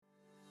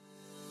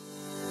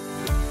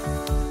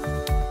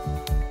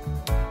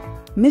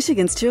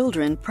Michigan's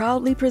Children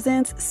proudly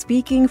presents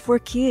Speaking for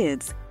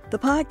Kids, the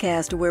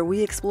podcast where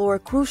we explore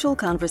crucial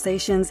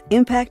conversations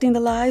impacting the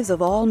lives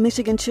of all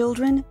Michigan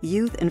children,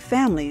 youth, and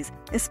families,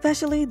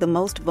 especially the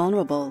most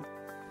vulnerable.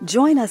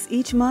 Join us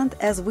each month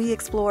as we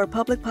explore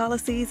public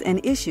policies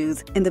and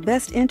issues in the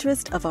best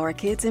interest of our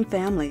kids and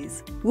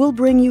families. We'll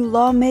bring you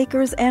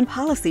lawmakers and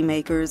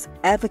policymakers,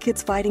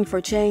 advocates fighting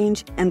for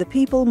change, and the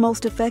people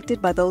most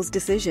affected by those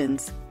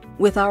decisions.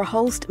 With our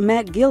host,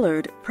 Matt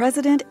Gillard,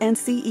 President and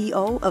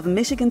CEO of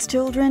Michigan's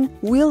Children,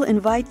 we'll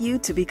invite you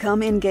to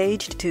become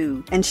engaged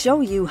too and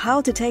show you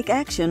how to take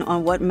action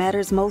on what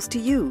matters most to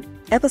you.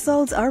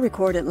 Episodes are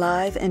recorded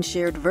live and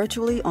shared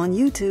virtually on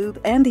YouTube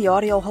and the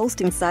audio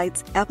hosting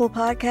sites Apple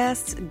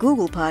Podcasts,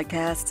 Google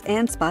Podcasts,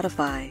 and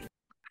Spotify.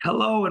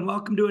 Hello, and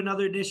welcome to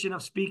another edition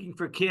of Speaking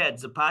for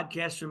Kids, a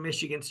podcast for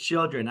Michigan's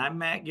Children. I'm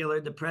Matt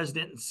Gillard, the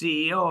President and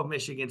CEO of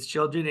Michigan's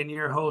Children, and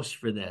your host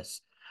for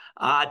this.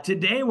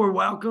 Today,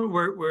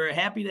 we're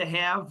happy to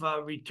have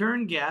a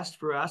return guest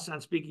for us on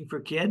Speaking for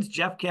Kids,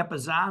 Jeff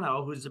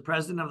Capizzano, who's the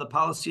president of the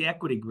Policy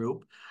Equity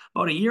Group.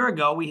 About a year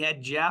ago, we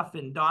had Jeff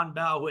and Dawn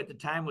Bell, who at the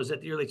time was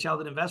at the Early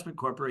Childhood Investment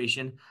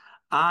Corporation,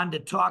 on to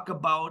talk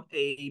about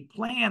a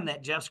plan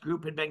that Jeff's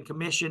group had been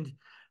commissioned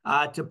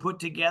to put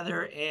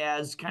together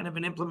as kind of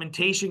an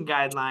implementation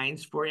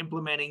guidelines for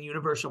implementing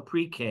universal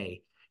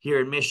pre-K here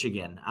in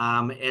Michigan.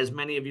 As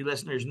many of you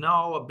listeners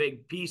know, a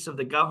big piece of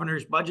the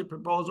governor's budget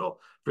proposal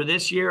for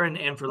this year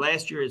and for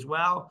last year as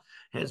well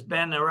has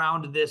been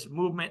around this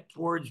movement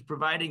towards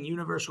providing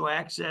universal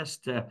access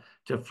to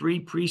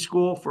free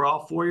preschool for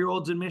all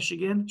 4-year-olds in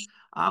Michigan.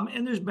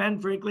 And there's been,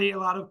 frankly, a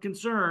lot of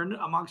concern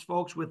amongst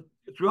folks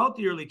throughout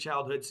the early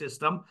childhood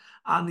system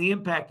on the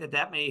impact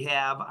that may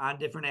have on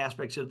different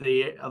aspects of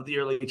the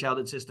early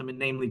childhood system, and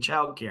namely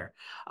childcare.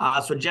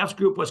 So Jeff's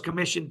group was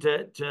commissioned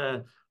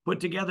to put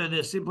together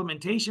this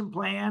implementation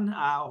plan,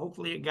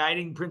 hopefully a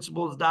guiding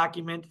principles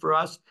document for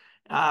us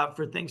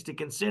for things to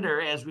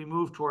consider as we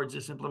move towards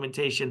this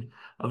implementation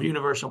of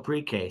universal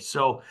pre-K.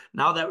 So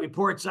now that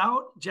report's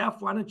out, Jeff,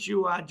 why don't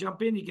you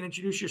jump in? You can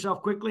introduce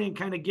yourself quickly and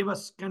kind of give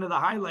us kind of the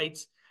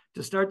highlights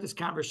to start this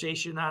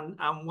conversation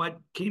on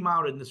what came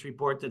out in this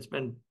report that's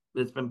been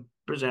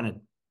presented.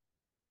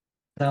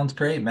 Sounds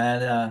great,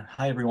 Matt.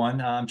 Hi, everyone.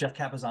 I'm Jeff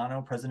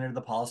Capizzano, president of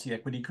the Policy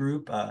Equity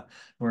Group.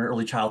 We're an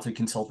early childhood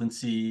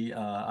consultancy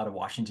out of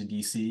Washington,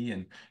 D.C.,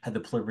 and had the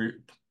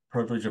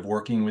privilege of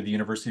working with the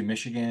University of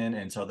Michigan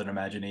and Southern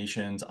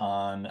Imaginations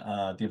on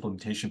the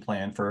implementation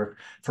plan for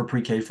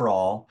pre-K for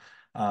all.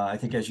 I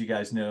think, as you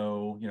guys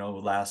know,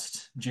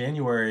 last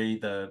January,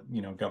 the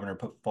governor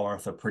put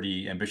forth a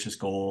pretty ambitious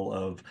goal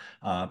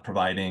of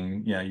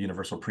providing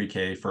universal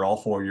pre-K for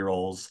all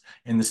 4-year-olds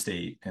in the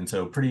state, and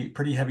so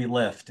pretty heavy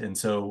lift. And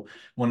so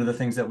one of the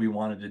things that we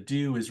wanted to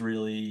do is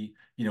really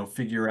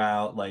figure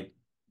out, like,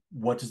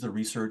 what does the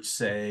research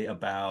say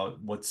about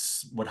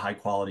what high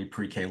quality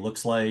pre-K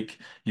looks like?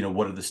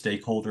 What do the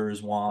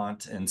stakeholders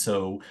want? And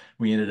so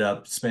we ended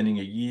up spending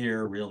a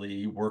year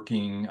really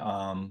working,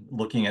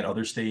 looking at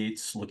other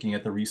states, looking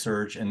at the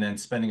research, and then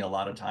spending a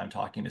lot of time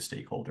talking to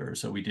stakeholders.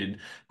 So we did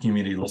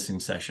community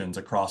listening sessions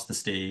across the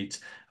state.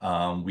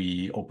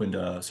 We opened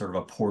a sort of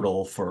a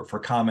portal for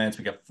comments.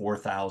 We got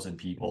 4,000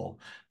 people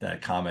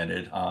that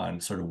commented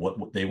on sort of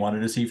what they wanted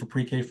to see for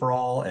pre-K for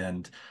all.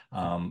 And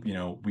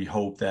we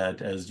hope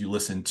that as you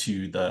listen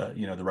to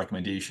the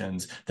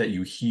recommendations that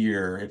you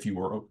hear, if you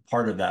were a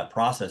part of that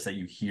process, that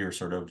you hear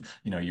sort of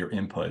your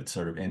input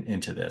sort of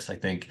into this. I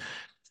think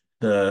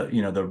the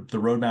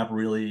roadmap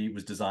really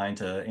was designed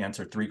to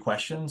answer 3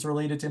 questions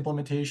related to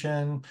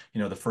implementation.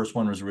 The first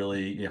one was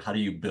really, how do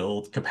you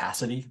build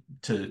capacity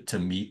to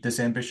meet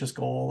this ambitious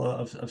goal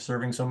of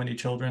serving so many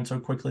children so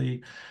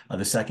quickly?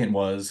 The second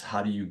was,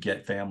 how do you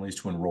get families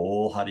to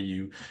enroll? How do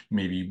you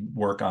maybe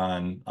work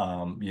on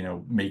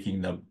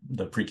making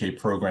the pre-K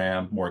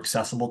program more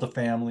accessible to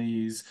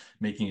families,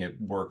 making it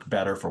work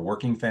better for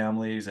working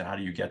families, and how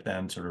do you get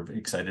them sort of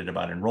excited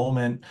about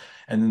enrollment?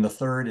 And then the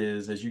third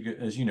is, as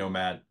you know,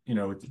 Matt,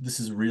 this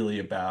is really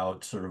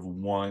about sort of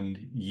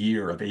 1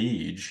 year of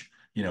age,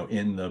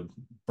 in the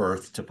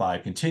birth to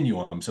 5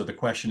 continuum. So the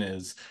question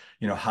is,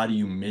 how do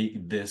you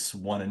make this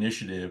one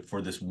initiative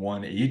for this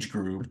one age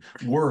group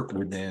work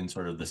within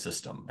sort of the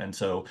system? And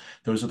so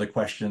those are the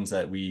questions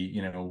that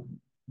we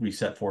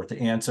set forth to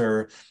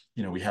answer.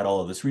 We had all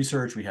of this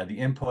research, we had the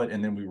input,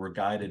 and then we were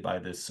guided by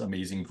this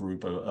amazing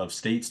group of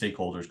state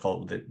stakeholders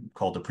called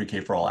the pre-K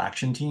for All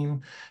Action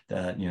Team.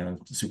 That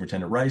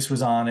Superintendent Rice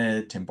was on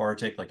it, Tim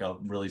Bartik, like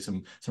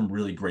some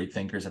really great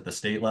thinkers at the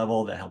state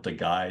level that helped to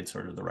guide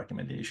sort of the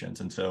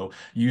recommendations. And so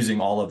using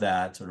all of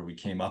that, sort of we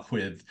came up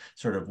with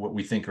sort of what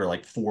we think are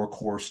like 4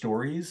 core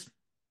stories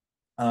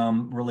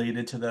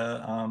related to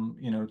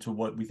to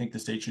what we think the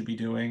state should be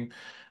doing.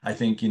 I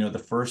think, the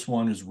first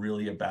one is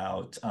really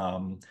about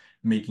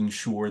making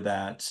sure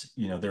that,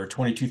 there are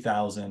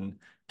 22,000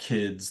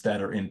 kids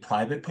that are in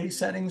private pay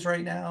settings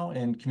right now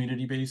and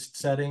community-based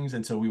settings.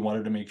 And so we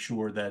wanted to make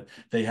sure that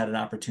they had an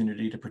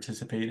opportunity to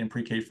participate in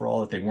pre-K for all,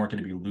 that they weren't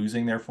going to be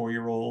losing their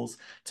four-year-olds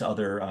to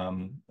other,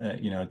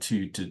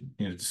 to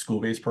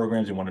school-based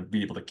programs. We want to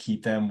be able to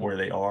keep them where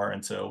they are.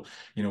 And so,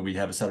 we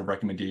have a set of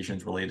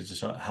recommendations related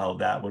to how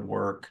that would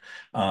work.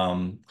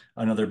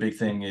 Another big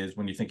thing is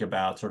when you think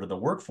about sort of the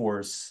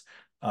workforce,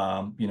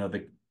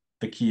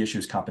 the key issue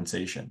is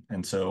compensation.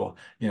 And so,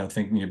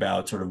 thinking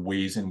about sort of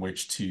ways in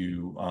which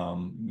to,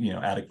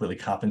 adequately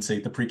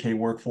compensate the pre-K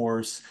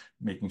workforce,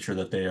 making sure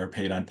that they are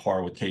paid on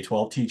par with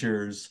K-12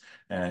 teachers,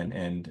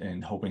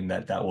 and hoping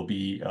that that will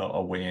be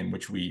a way in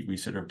which we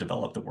sort of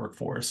develop the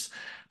workforce.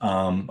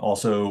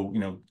 Also,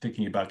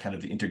 thinking about kind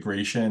of the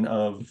integration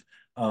of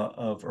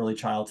early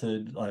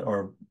childhood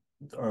or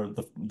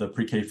the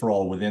pre-K for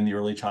all within the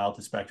early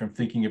childhood spectrum,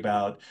 thinking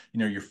about,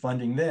 you're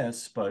funding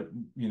this, but,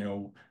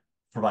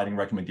 providing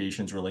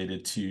recommendations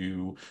related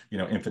to,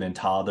 infant and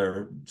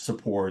toddler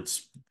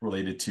supports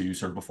related to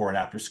sort of before and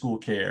after school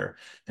care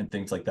and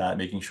things like that,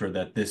 making sure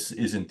that this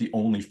isn't the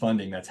only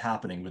funding that's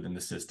happening within the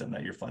system,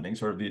 that you're funding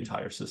sort of the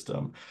entire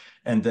system.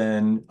 And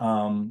then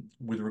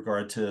with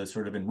regard to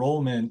sort of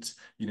enrollment,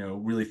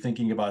 really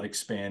thinking about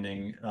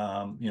expanding,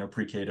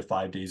 pre-K to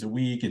 5 days a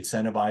week,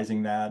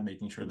 incentivizing that,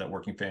 making sure that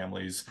working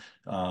families,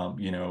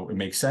 it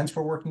makes sense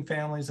for working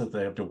families that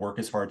they have to work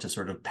as hard to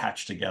sort of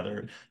patch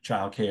together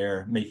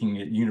childcare, making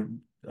it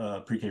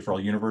pre-K for all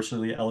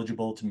universally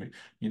eligible to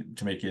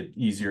make it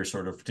easier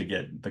sort of to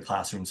get the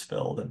classrooms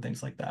filled and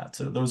things like that.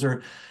 So those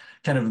are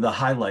kind of the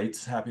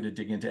highlights. Happy to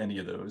dig into any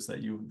of those that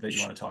you want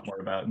to talk more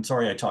about. And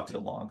sorry I talked it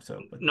long.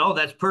 No,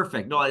 that's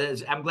perfect. No,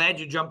 I'm glad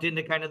you jumped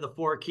into kind of the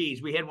 4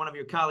 keys. We had one of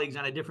your colleagues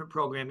on a different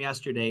program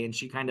yesterday, and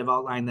she kind of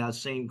outlined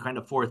those same kind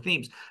of 4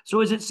 themes.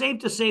 So is it safe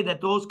to say that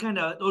those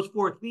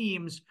 4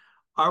 themes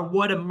are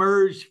what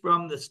emerged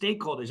from the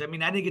stakeholders? I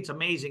mean, I think it's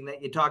amazing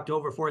that you talked to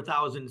over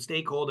 4,000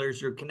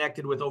 stakeholders or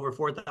connected with over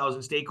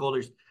 4,000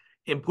 stakeholders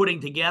in putting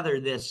together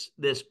this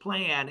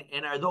plan.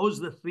 And are those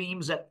the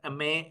themes that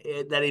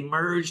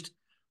emerged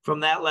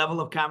from that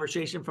level of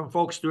conversation from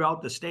folks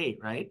throughout the state,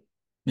 right?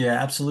 Yeah,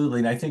 absolutely.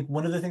 And I think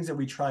one of the things that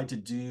we tried to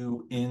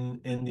do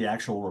in the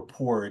actual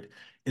report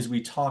is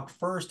we talked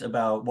first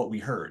about what we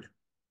heard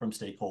from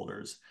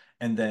stakeholders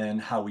and then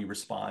how we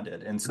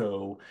responded. And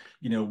so,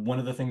 one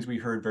of the things we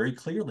heard very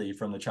clearly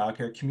from the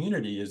childcare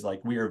community is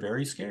like, we are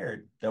very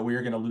scared that we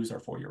are going to lose our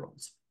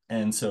 4-year-olds.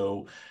 And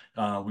so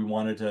we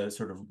wanted to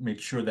sort of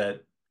make sure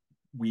that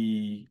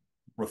we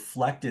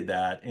reflected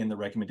that in the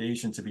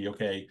recommendation to be,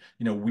 okay,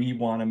 we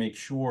want to make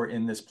sure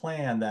in this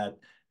plan that,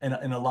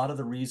 and a lot of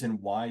the reason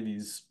why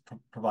these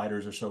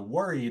providers are so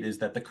worried is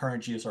that the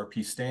current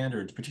GSRP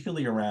standards,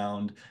 particularly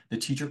around the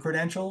teacher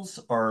credentials,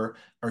 are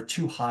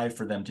too high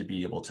for them to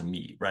be able to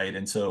meet, right?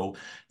 And so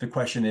the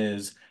question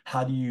is,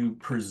 how do you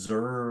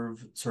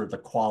preserve sort of the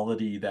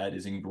quality that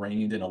is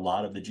ingrained in a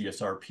lot of the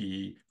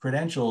GSRP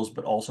credentials,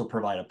 but also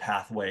provide a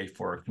pathway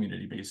for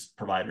community-based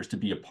providers to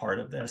be a part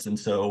of this? And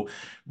so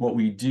what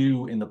we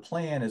do in the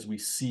plan is we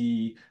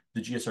see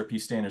the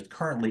GSRP standards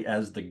currently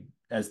as the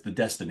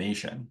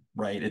destination,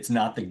 right? It's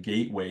not the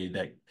gateway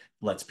that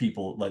lets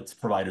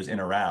providers in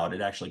or out.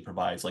 It actually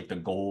provides like the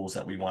goals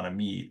that we want to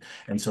meet.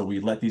 And so we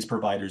let these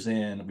providers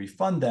in, we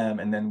fund them,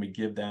 and then we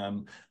give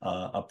them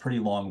a pretty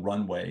long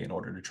runway in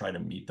order to try to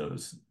meet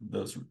those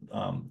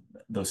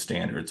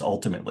standards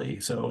ultimately.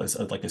 So as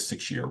like a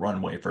 6-year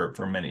runway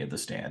for many of the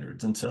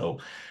standards. And so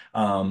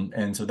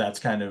that's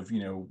kind of,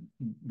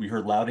 we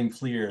heard loud and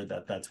clear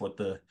that that's what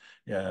the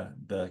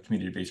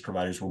community-based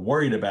providers were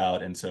worried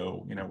about. And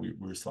so, we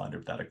responded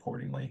with that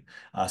accordingly.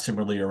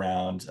 Similarly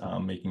around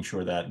making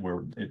sure that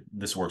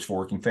this works for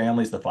working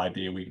families, the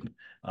 5-day-a-week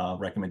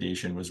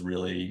recommendation was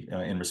really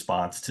in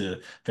response to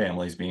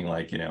families being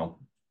like,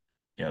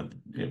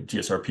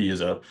 GSRP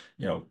is a,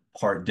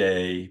 part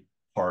day,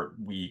 part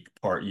week,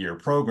 part year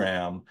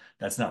program.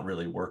 That's not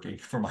really working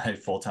for my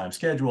full-time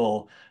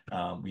schedule.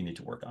 We need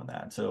to work on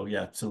that. So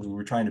yeah, so we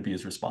were trying to be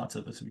as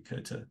responsive as we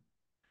could to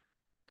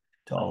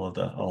all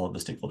of the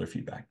stakeholder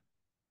feedback.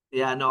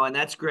 Yeah, no, and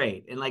that's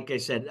great. And like I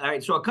said, all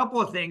right, so a couple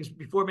of things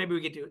before maybe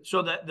we get to it.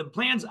 So the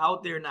plan's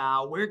out there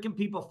now. Where can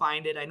people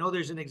find it? I know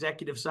there's an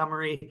executive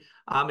summary.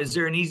 Is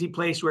there an easy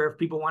place where if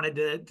people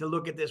wanted to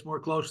look at this more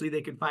closely,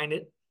 they could find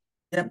it?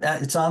 Yeah,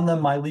 it's on the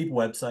MyLeap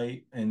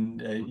website,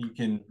 and you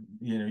can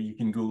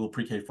Google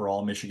Pre-K for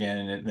All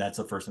Michigan, and that's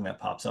the first thing that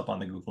pops up on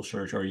the Google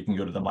search, or you can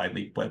go to the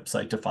MyLeap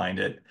website to find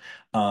it.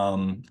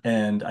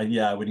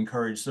 I would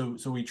encourage. So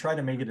we try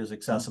to make it as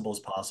accessible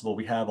as possible.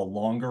 We have a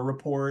longer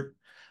report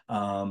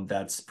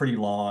that's pretty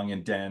long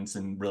and dense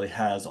and really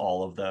has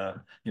all of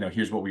the,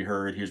 here's what we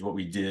heard, here's what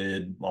we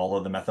did, all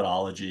of the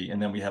methodology, and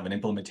then we have an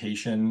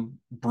implementation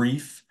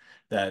brief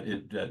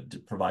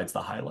that provides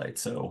the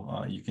highlights.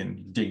 So you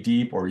can dig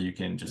deep, or you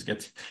can just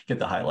get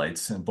the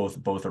highlights, and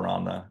both are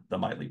on the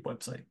MyLeap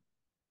website.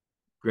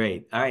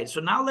 Great. All right.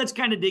 So now let's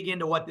kind of dig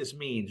into what this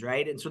means,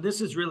 right? And so this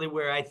is really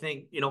where I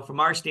think, from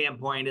our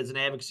standpoint as an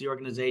advocacy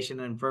organization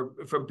and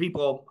from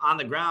people on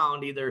the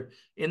ground, either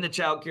in the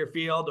childcare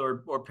field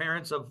or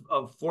parents of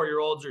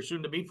 4-year-olds or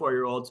soon to be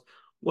 4-year-olds,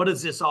 what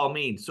does this all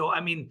mean? So, I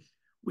mean,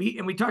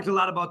 we talked a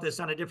lot about this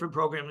on a different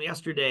program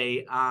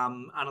yesterday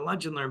on a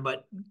Lunch and Learn,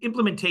 but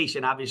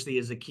implementation obviously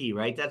is the key,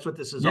 right? That's what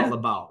this is all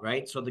about,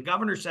 right? So the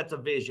governor sets a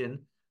vision,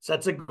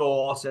 sets a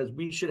goal, says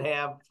we should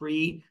have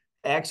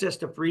access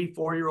to free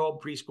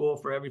 4-year-old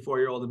preschool for every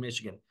 4-year-old in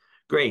Michigan.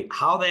 Great.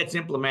 How that's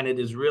implemented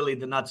is really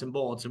the nuts and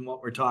bolts and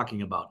what we're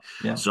talking about.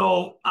 Yeah.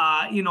 So,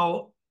 to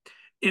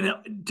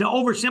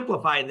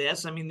oversimplify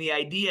this, I mean, the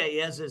idea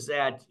is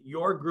that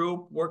your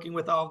group working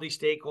with all these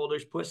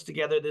stakeholders puts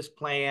together this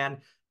plan,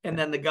 and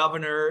then the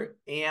governor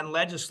and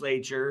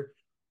legislature,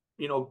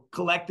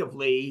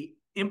 collectively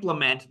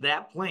implement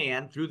that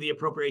plan through the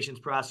appropriations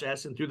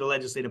process and through the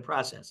legislative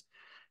process.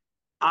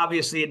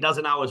 Obviously, it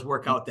doesn't always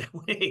work out that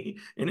way,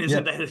 and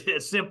isn't that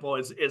as simple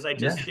as I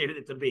just stated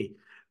it to be.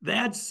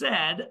 That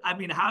said, I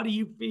mean, how do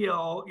you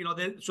feel?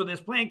 So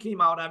this plan came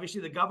out, obviously,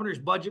 the governor's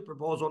budget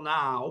proposal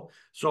now.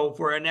 So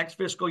for our next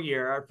fiscal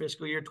year, our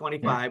fiscal year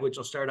 25, which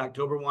will start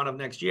October 1 of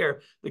next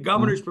year, the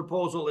governor's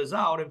proposal is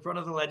out in front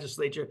of the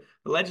legislature.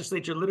 The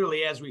legislature,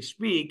 literally, as we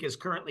speak, is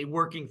currently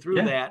working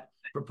through that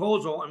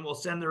proposal and will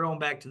send their own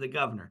back to the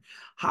governor.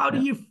 How do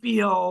you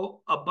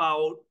feel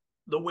about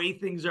the way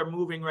things are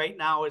moving right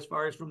now as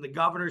far as from the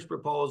governor's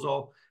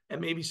proposal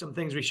and maybe some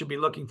things we should be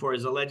looking for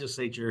as the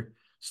legislature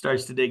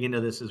starts to dig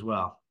into this as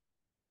well?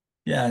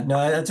 Yeah, no,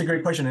 that's a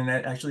great question. And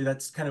actually,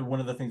 that's kind of one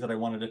of the things that I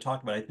wanted to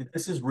talk about. I think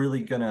this is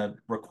really going to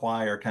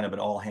require kind of an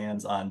all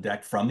hands on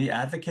deck from the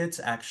advocates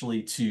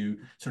actually to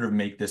sort of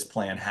make this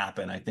plan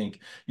happen. I think,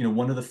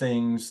 one of the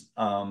things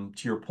to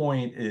your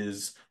point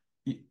is,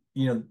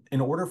 in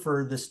order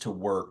for this to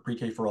work,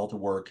 pre-K for all to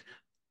work,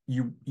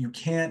 you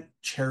can't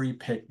cherry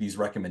pick these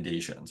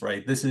recommendations,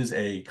 right? This is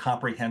a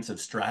comprehensive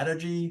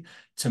strategy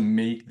to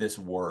make this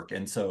work.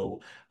 And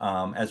so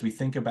as we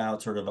think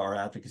about sort of our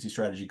advocacy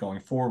strategy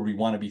going forward, we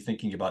want to be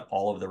thinking about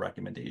all of the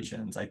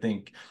recommendations. I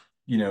think,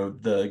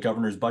 the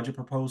governor's budget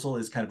proposal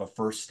is kind of a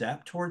first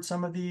step towards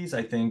some of these.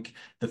 I think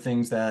the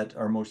things that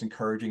are most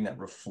encouraging that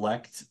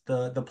reflect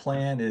the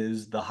plan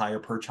is the higher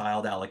per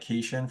child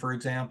allocation, for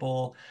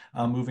example,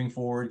 moving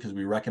forward, because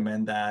we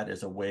recommend that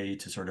as a way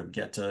to sort of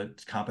get to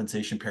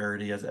compensation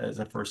parity as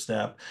a first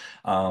step.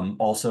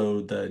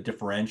 Also, the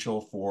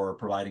differential for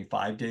providing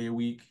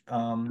 5-day-a-week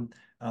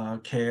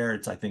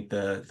care. I think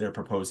they're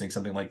proposing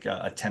something like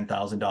a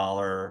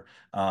 $10,000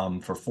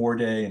 for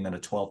 4-day and then a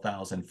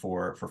 $12,000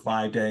 for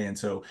 5-day. And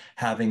so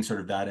having sort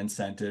of that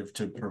incentive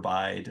to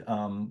provide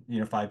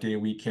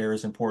 5-day-a-week care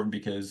is important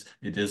because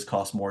it does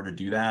cost more to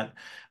do that.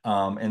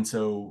 And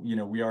so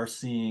we are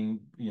seeing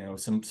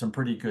some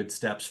pretty good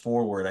steps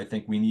forward. I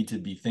think we need to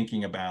be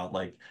thinking about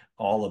like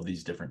all of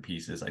these different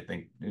pieces. I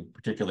think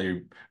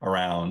particularly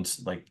around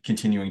like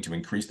continuing to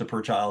increase the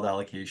per child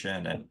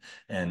allocation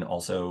and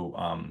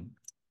also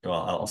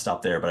well, I'll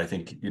stop there, but I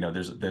think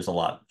there's a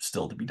lot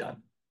still to be done.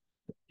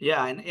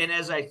 Yeah, and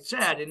as I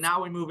said, and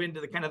now we move into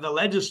the kind of the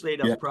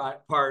legislative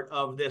part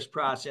of this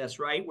process,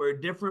 right? Where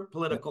different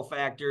political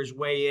factors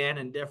weigh in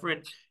and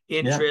different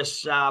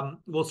interests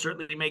will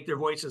certainly make their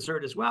voices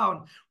heard as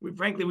well.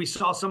 And we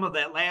saw some of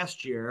that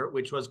last year,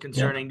 which was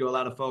concerning to a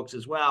lot of folks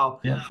as well,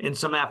 and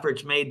some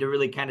efforts made to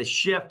really kind of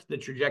shift the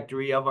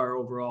trajectory of our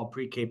overall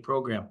pre-K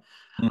program.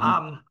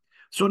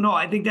 So no,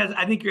 I think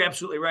you're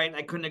absolutely right. And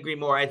I couldn't agree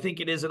more. I think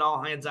it is an all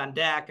hands on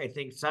deck. I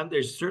think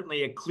there's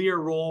certainly a clear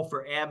role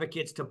for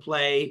advocates to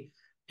play.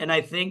 And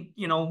I think,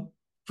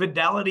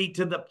 fidelity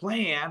to the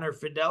plan or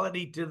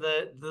fidelity to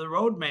the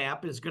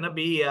roadmap is going to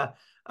be a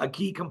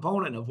key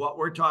component of what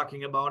we're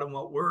talking about and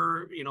what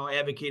we're,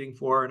 advocating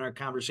for in our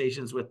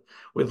conversations with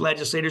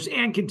legislators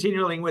and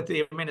continuing with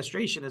the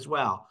administration as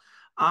well.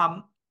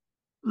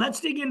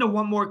 Let's dig into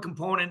one more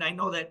component. I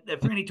know that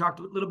Franny talked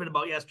a little bit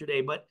about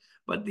yesterday, but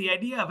the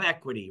idea of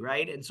equity,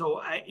 right? And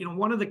so,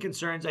 one of the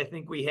concerns I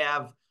think we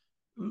have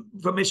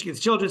from Michigan's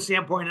Children's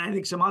standpoint, and I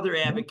think some other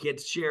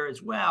advocates share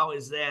as well,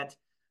 is that,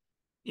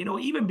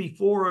 even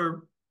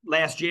before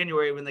last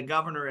January when the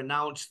governor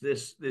announced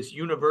this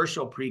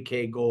universal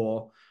pre-K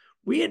goal,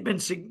 we had been,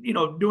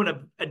 doing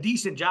a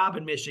decent job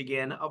in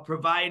Michigan of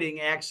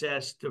providing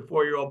access to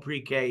 4-year-old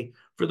pre-K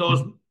for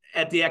those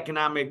at the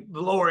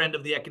lower end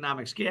of the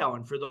economic scale,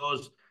 and for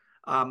those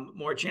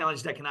more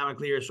challenged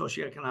economically or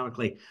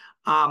socioeconomically.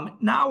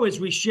 Now, as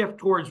we shift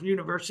towards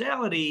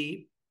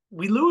universality,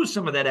 we lose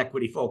some of that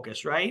equity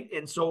focus, right?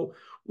 And so,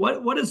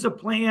 what is the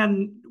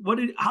plan?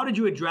 How did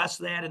you address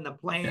that in the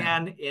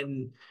plan,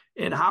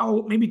 and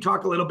how? Maybe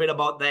talk a little bit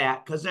about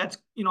that, because that's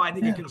I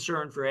think a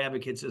concern for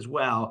advocates as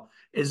well.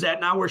 Is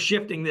that now we're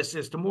shifting this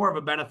as to more of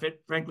a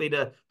benefit, frankly,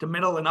 to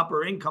middle and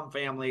upper income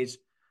families,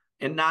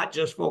 and not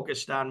just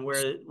focused on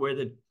where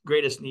the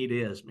greatest need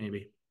is,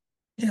 maybe.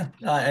 Yeah,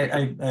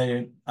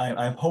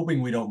 I'm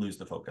hoping we don't lose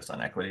the focus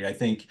on equity. I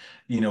think,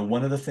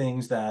 one of the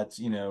things that,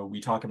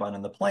 we talk about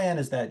in the plan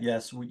is that,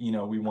 yes, we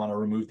want to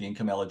remove the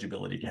income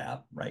eligibility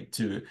cap, right?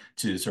 To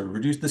sort of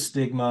reduce the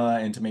stigma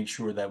and to make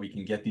sure that we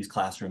can get these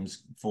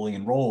classrooms fully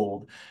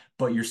enrolled,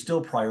 but you're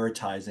still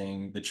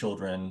prioritizing the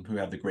children who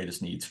have the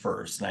greatest needs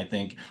first. And I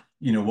think,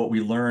 what we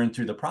learned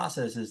through the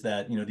process is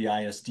that, the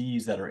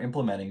ISDs that are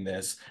implementing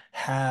this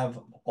have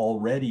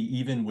already,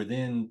 even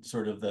within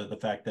sort of the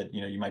fact that,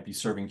 you might be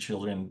serving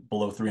children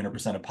below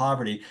 300% of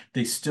poverty,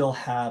 they still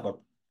have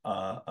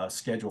a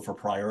schedule for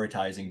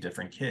prioritizing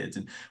different kids.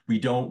 And we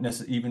don't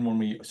necessarily, even when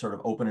we sort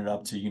of open it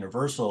up to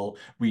universal,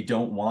 we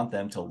don't want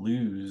them to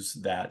lose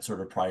that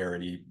sort of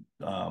priority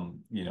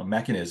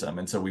mechanism.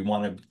 And so we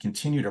want to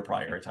continue to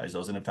prioritize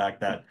those. And in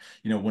fact, that,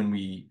 when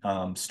we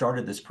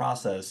started this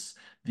process,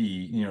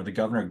 the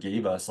governor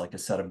gave us like a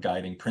set of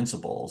guiding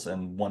principles.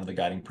 And one of the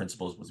guiding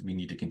principles was we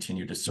need to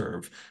continue to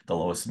serve the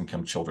lowest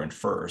income children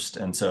first.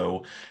 And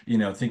so,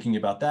 thinking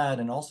about that,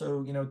 and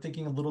also,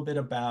 thinking a little bit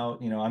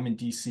about, I'm in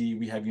DC,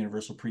 we have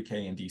universal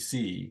pre-K in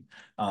DC.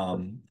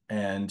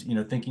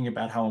 And, thinking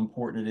about how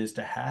important it is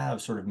to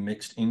have sort of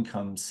mixed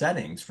income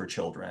settings for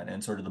children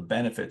and sort of the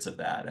benefits of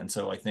that. And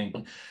so I think,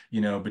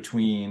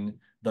 between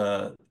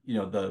the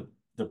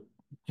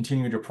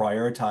continuing to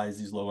prioritize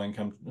these low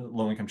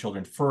income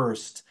children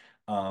first,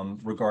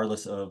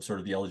 regardless of sort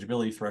of the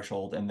eligibility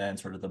threshold, and then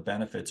sort of the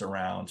benefits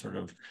around sort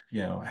of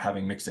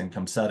having mixed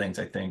income settings.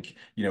 I think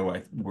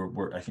I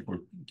think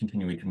we're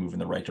continuing to move in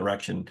the right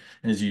direction.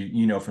 And as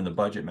you know from the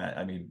budget, Matt,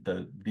 I mean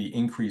the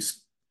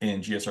increase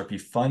in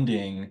GSRP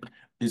funding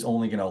is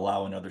only going to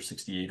allow another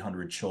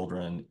 6,800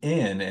 children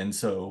in. And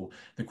so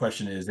the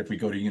question is, if we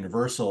go to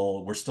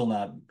universal, we're still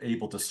not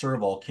able to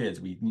serve all kids.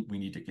 We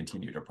need to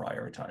continue to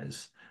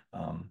prioritize.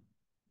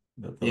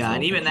 Yeah,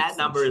 and even that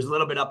number is a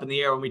little bit up in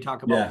the air when we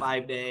talk about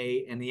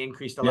 5-day and the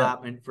increased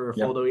allotment for a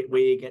full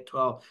week at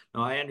 12.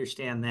 No, I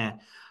understand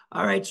that.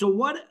 All right,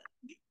 so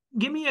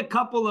give me a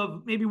couple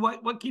of maybe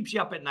what keeps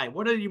you up at night?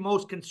 What are you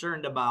most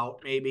concerned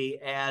about maybe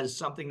as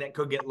something that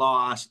could get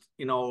lost,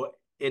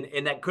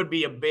 and that could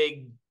be a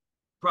big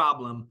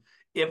problem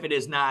if it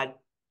is not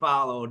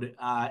followed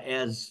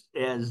as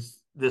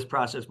this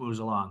process moves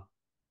along?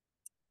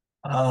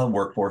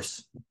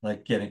 Workforce,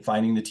 like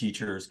finding the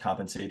teachers,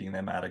 compensating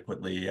them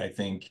adequately. I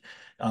think,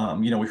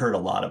 we heard a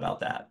lot about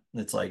that.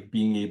 It's like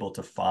being able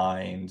to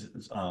find,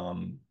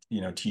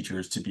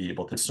 teachers to be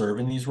able to serve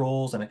in these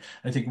roles. And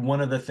I think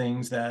one of the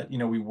things that,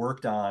 we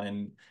worked on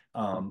and,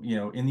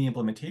 in the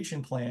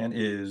implementation plan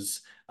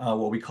is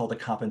what we call the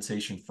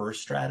compensation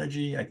first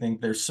strategy. I think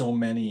there's so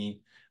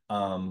many,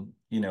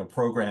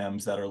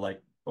 programs that are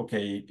like,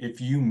 okay,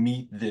 if you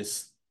meet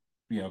this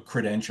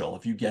credential,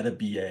 if you get a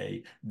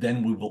BA,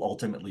 then we will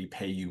ultimately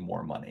pay you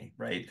more money,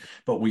 right?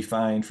 But we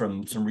find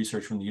from some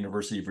research from the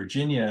University of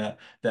Virginia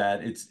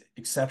that it's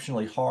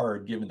exceptionally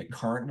hard, given the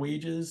current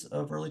wages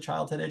of early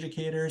childhood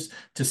educators,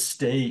 to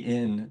stay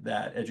in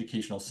that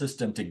educational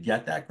system, to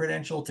get that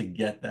credential, to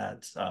get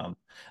that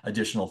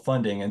additional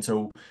funding. And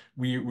so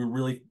we're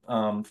really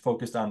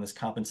focused on this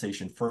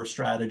compensation first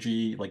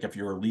strategy. Like if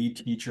you're a lead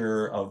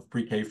teacher of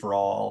pre-K for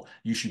all,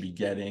 you should be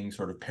getting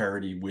sort of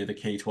parity with a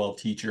K-12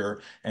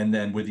 teacher, and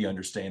then with the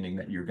understanding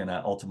that you're going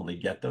to ultimately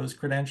get those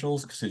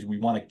credentials, because we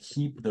want to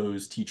keep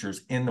those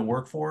teachers in the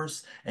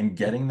workforce and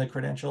getting the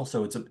credential.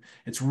 So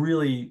it's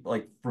really,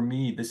 like, for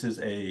me, this is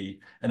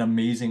an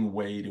amazing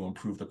way to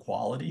improve the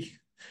quality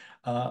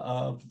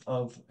of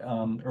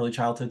early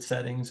childhood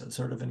settings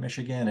sort of in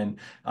Michigan.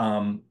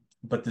 And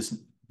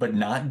but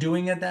not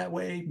doing it that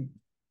way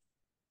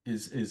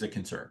is a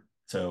concern.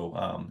 So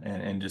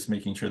and just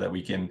making sure that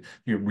we can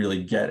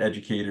really get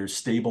educators,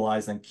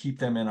 stabilize them, keep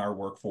them in our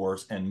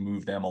workforce, and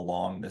move them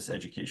along this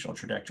educational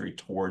trajectory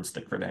towards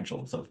the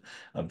credentials of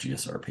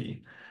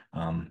GSRP.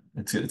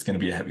 It's going to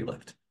be a heavy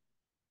lift.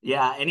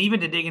 Yeah, and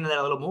even to dig into that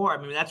a little more,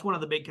 I mean, that's one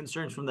of the big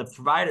concerns from the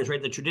providers,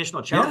 right? The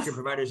traditional childcare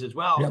providers as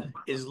well,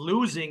 is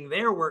losing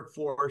their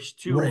workforce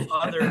to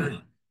other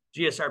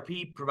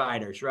GSRP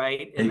providers,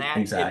 right? And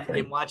that,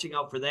 and watching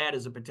out for that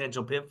is a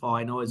potential pitfall,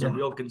 I know, is a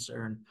real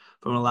concern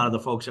from a lot of the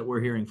folks that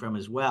we're hearing from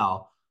as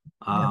well.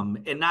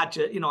 And not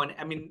to, and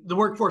I mean, the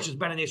workforce has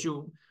been an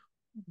issue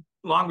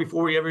long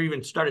before we ever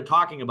even started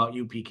talking about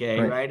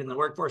UPK, right? And the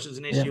workforce is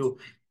an issue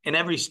in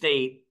every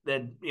state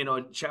that,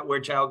 where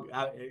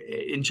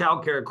in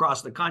childcare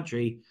across the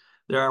country,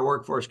 there are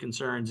workforce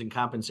concerns, and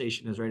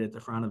compensation is right at the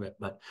front of it.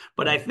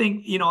 But I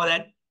think,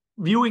 that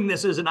viewing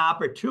this as an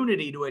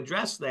opportunity to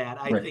address that,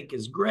 I think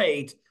is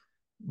great,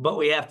 but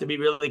we have to be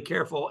really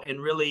careful and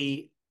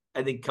really,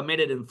 I think,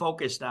 committed and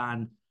focused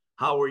on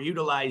how we're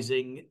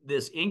utilizing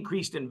this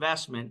increased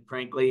investment,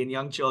 frankly, in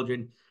young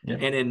children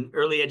and in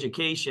early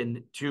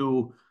education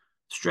to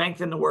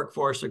strengthen the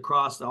workforce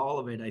across all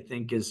of it, I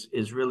think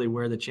is really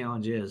where the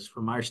challenge is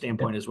from our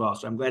standpoint as well.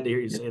 So I'm glad to hear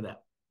you say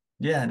that.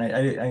 Yeah.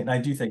 And I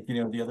do think,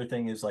 the other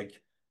thing is,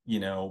 like,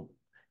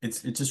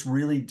 it's just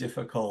really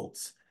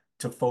difficult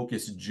to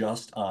focus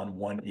just on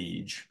one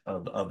age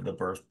of the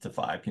birth to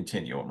 5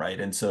 continuum, right?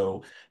 And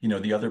so,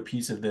 the other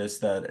piece of this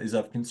that is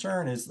of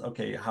concern is,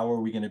 okay, how are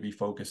we going to be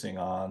focusing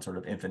on sort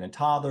of infant and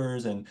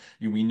toddlers? And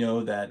we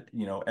know that,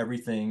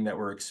 everything that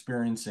we're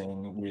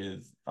experiencing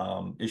with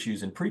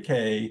issues in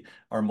pre-K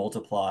are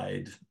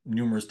multiplied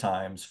numerous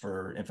times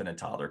for infant and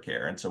toddler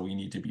care. And so we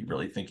need to be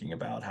really thinking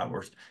about how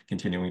we're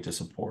continuing to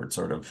support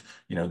sort of,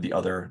 the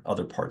other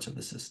parts of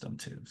the system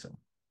too, so.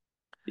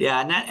 Yeah,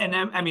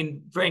 I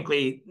mean,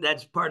 frankly,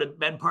 that's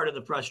been part of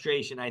the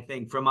frustration, I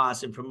think, from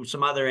us and from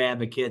some other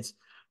advocates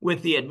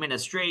with the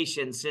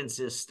administration since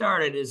this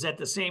started, is at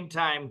the same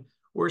time,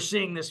 we're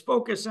seeing this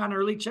focus on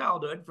early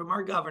childhood from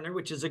our governor,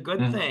 which is a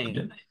good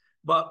thing,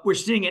 but we're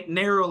seeing it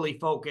narrowly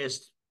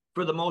focused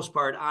for the most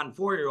part on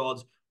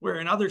 4-year-olds, where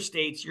in other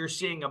states, you're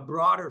seeing a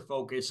broader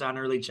focus on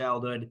early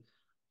childhood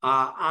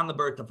on the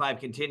birth to 5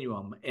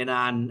 continuum and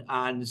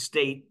on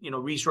state,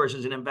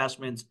 resources and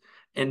investments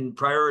and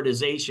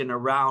prioritization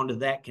around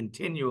that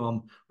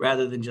continuum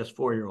rather than just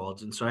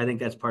 4-year-olds. And so I think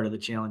that's part of the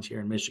challenge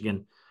here in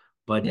Michigan.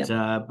 But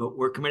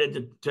we're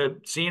committed to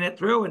seeing it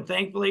through. And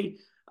thankfully,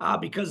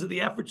 because of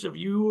the efforts of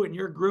you and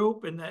your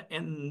group and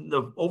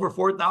the over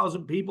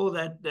 4,000 people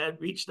that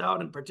reached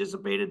out and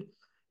participated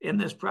in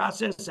this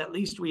process, at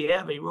least we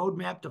have a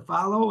roadmap to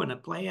follow and a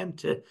plan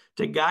to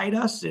guide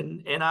us,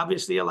 and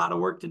obviously a lot of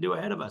work to do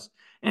ahead of us.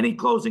 Any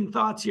closing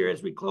thoughts here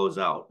as we close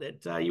out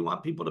that you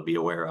want people to be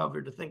aware of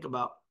or to think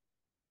about?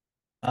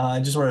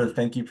 I just wanted to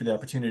thank you for the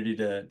opportunity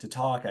to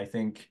talk. I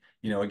think,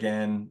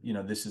 again,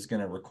 this is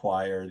going to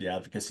require the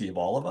advocacy of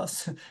all of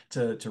us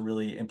to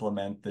really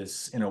implement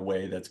this in a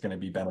way that's going to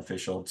be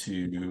beneficial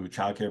to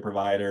childcare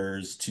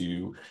providers,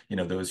 to,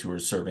 those who are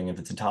serving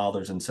infants and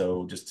toddlers. And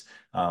so just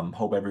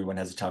hope everyone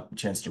has a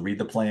chance to read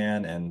the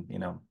plan, and,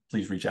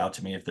 please reach out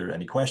to me if there are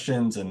any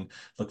questions, and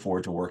look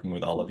forward to working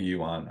with all of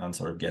you on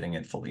sort of getting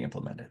it fully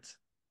implemented.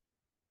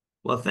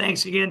 Well,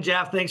 thanks again,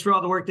 Jeff. Thanks for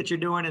all the work that you're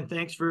doing, and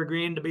thanks for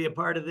agreeing to be a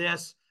part of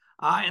this.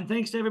 And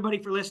thanks to everybody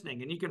for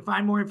listening. And you can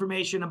find more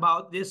information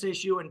about this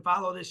issue and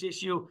follow this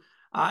issue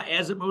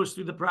as it moves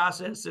through the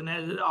process and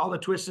as all the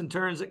twists and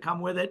turns that come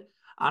with it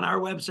on our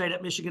website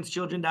at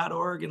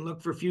michiganschildren.org, and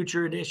look for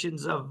future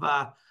editions of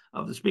the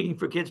Speaking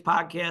for Kids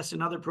podcast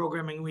and other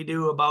programming we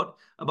do about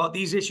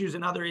these issues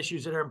and other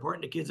issues that are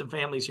important to kids and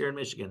families here in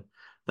Michigan.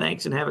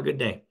 Thanks, and have a good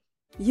day.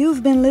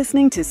 You've been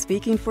listening to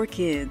Speaking for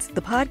Kids,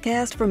 the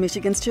podcast for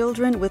Michigan's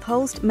children with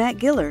host Matt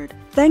Gillard.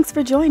 Thanks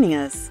for joining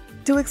us.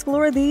 To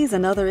explore these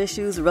and other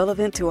issues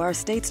relevant to our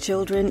state's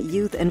children,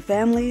 youth, and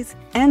families,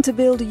 and to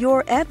build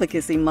your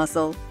advocacy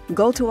muscle,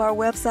 go to our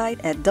website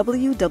at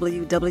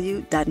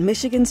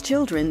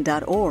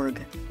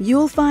www.michiganschildren.org.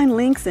 You'll find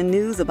links and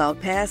news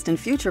about past and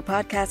future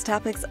podcast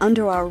topics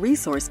under our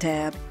Resource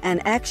tab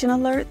and action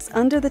alerts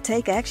under the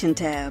Take Action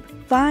tab.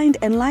 Find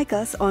and like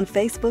us on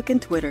Facebook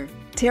and Twitter.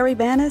 Terry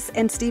Bannis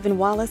and Stephen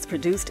Wallace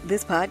produced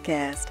this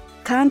podcast.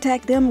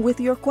 Contact them with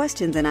your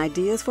questions and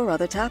ideas for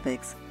other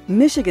topics.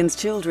 Michigan's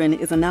Children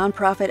is a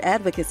nonprofit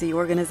advocacy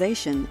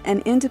organization,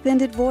 an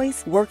independent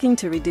voice working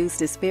to reduce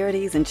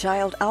disparities in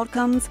child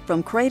outcomes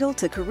from cradle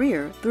to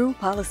career through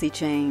policy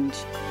change.